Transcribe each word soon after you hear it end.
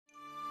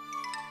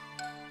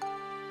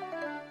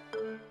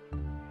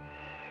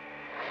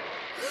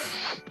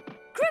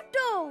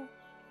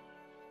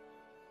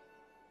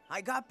I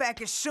got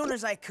back as soon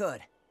as I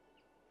could.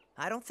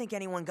 I don't think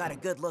anyone got a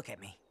good look at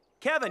me.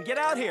 Kevin, get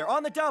out here,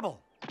 on the double!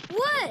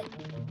 What?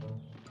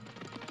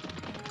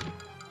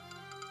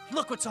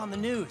 Look what's on the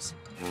news.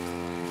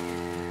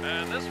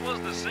 And this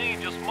was the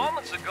scene just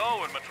moments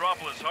ago in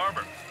Metropolis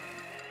Harbor.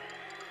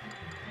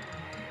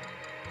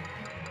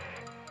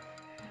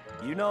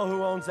 You know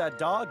who owns that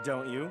dog,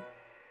 don't you?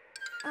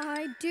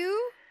 I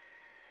do?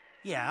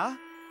 Yeah?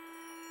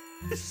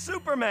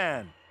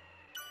 Superman!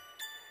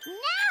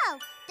 No!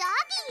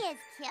 Doggy is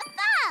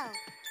Kippo!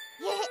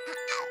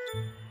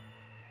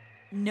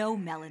 No,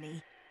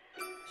 Melanie.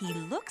 He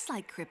looks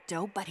like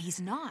Krypto, but he's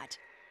not.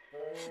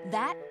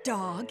 That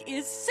dog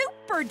is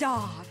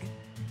Superdog.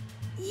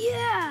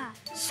 Yeah!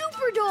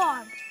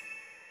 Superdog!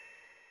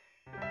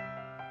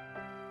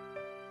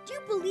 Do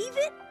you believe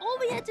it? All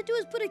we had to do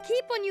is put a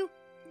cape on you,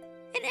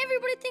 and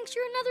everybody thinks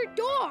you're another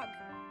dog.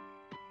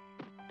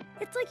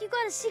 It's like you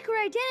got a secret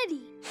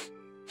identity.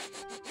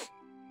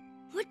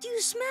 What do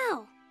you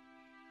smell?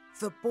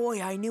 The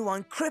boy I knew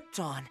on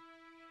Krypton.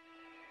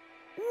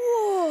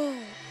 Whoa!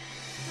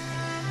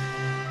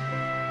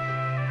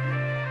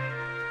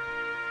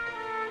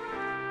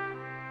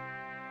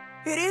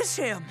 It is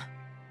him!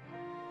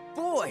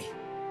 Boy,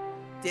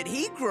 did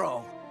he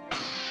grow!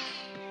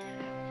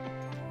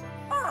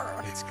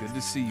 It's good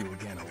to see you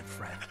again, old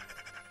friend.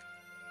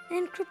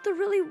 And Krypto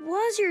really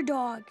was your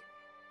dog.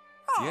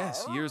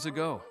 Yes, years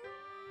ago.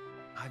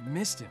 I've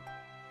missed him.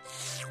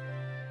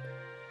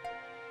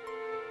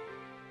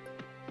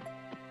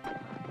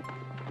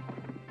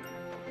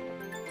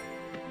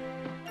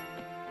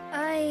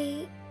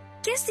 I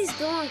guess these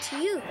belong to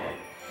you.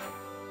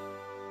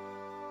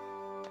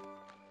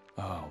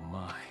 Oh,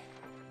 my.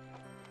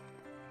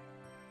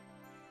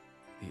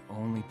 The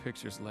only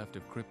pictures left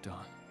of Krypton.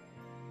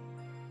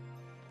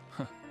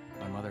 Huh,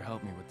 my mother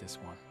helped me with this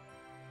one.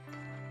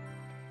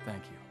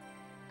 Thank you.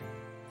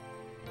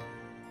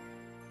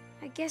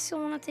 I guess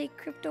you'll want to take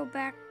Krypto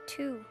back,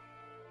 too.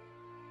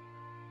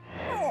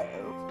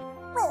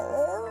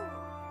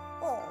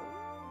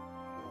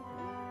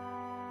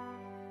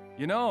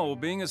 You know,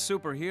 being a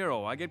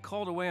superhero, I get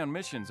called away on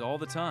missions all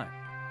the time.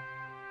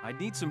 I'd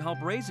need some help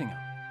raising him.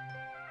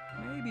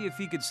 Maybe if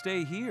he could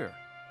stay here.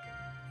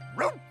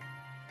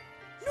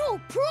 No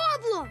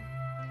problem!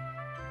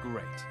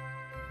 Great.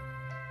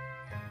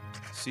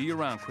 See you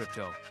around,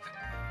 Krypto.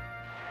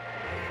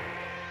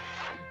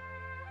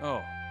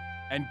 Oh,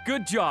 and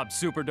good job,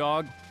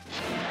 Superdog.